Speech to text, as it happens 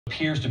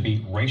Appears to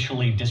be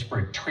racially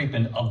disparate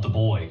treatment of the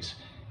boys.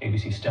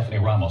 ABC's Stephanie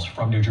Ramos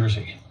from New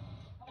Jersey.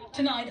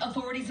 Tonight,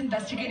 authorities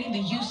investigating the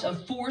use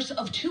of force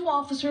of 2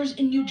 officers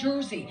in New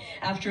Jersey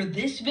after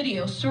this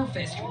video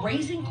surfaced,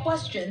 raising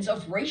questions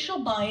of racial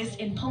bias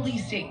in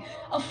policing.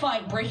 A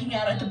fight breaking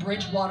out at the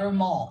Bridgewater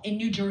Mall in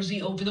New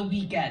Jersey over the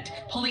weekend.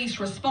 Police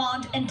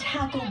respond and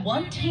tackle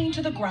one teen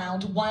to the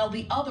ground while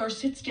the other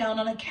sits down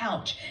on a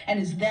couch and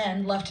is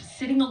then left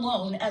sitting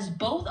alone as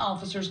both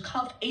officers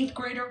cuff 8th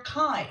grader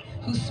Kai,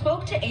 who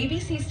spoke to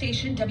ABC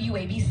station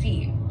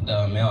WABC.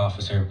 The male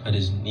officer put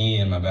his knee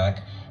in my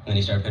back, and then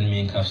he started putting me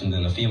in cuffs, and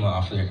then the female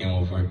officer came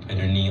over and put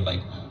her knee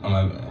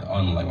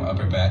on my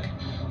upper back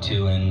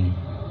too, and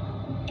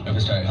I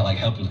started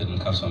helping put the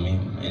cuffs on me,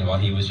 and while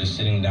he was just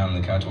sitting down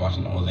on the couch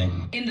watching the whole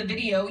thing. In the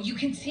video, you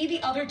can see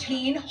the other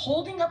teen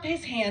holding up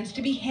his hands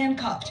to be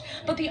handcuffed,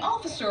 but the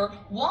officer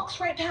walks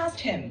right past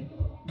him.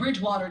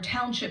 Bridgewater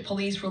Township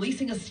Police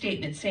releasing a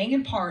statement saying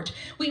in part,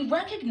 "We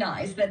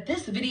recognize that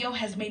this video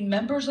has made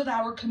members of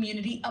our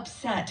community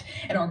upset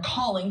and are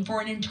calling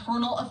for an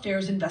internal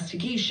affairs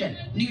investigation."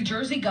 New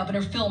Jersey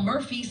Governor Phil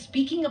Murphy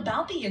speaking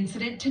about the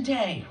incident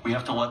today. We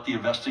have to let the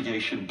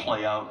investigation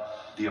play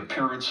out. The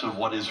appearance of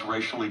what is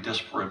racially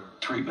disparate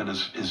treatment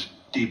is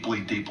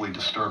deeply, deeply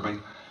disturbing.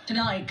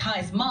 Tonight,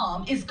 Kai's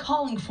mom is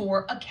calling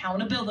for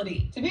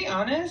accountability. To be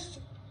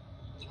honest,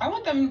 I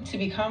want them to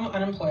become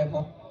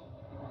unemployable.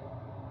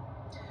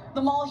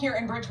 The mall here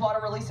in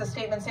Bridgewater released a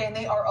statement saying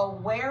they are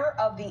aware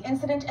of the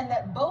incident and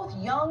that both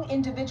young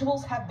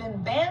individuals have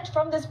been banned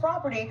from this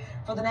property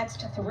for the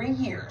next 3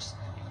 years.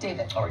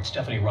 David. All right,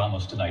 Stephanie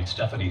Ramos tonight.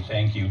 Stephanie,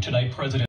 thank you. Tonight, President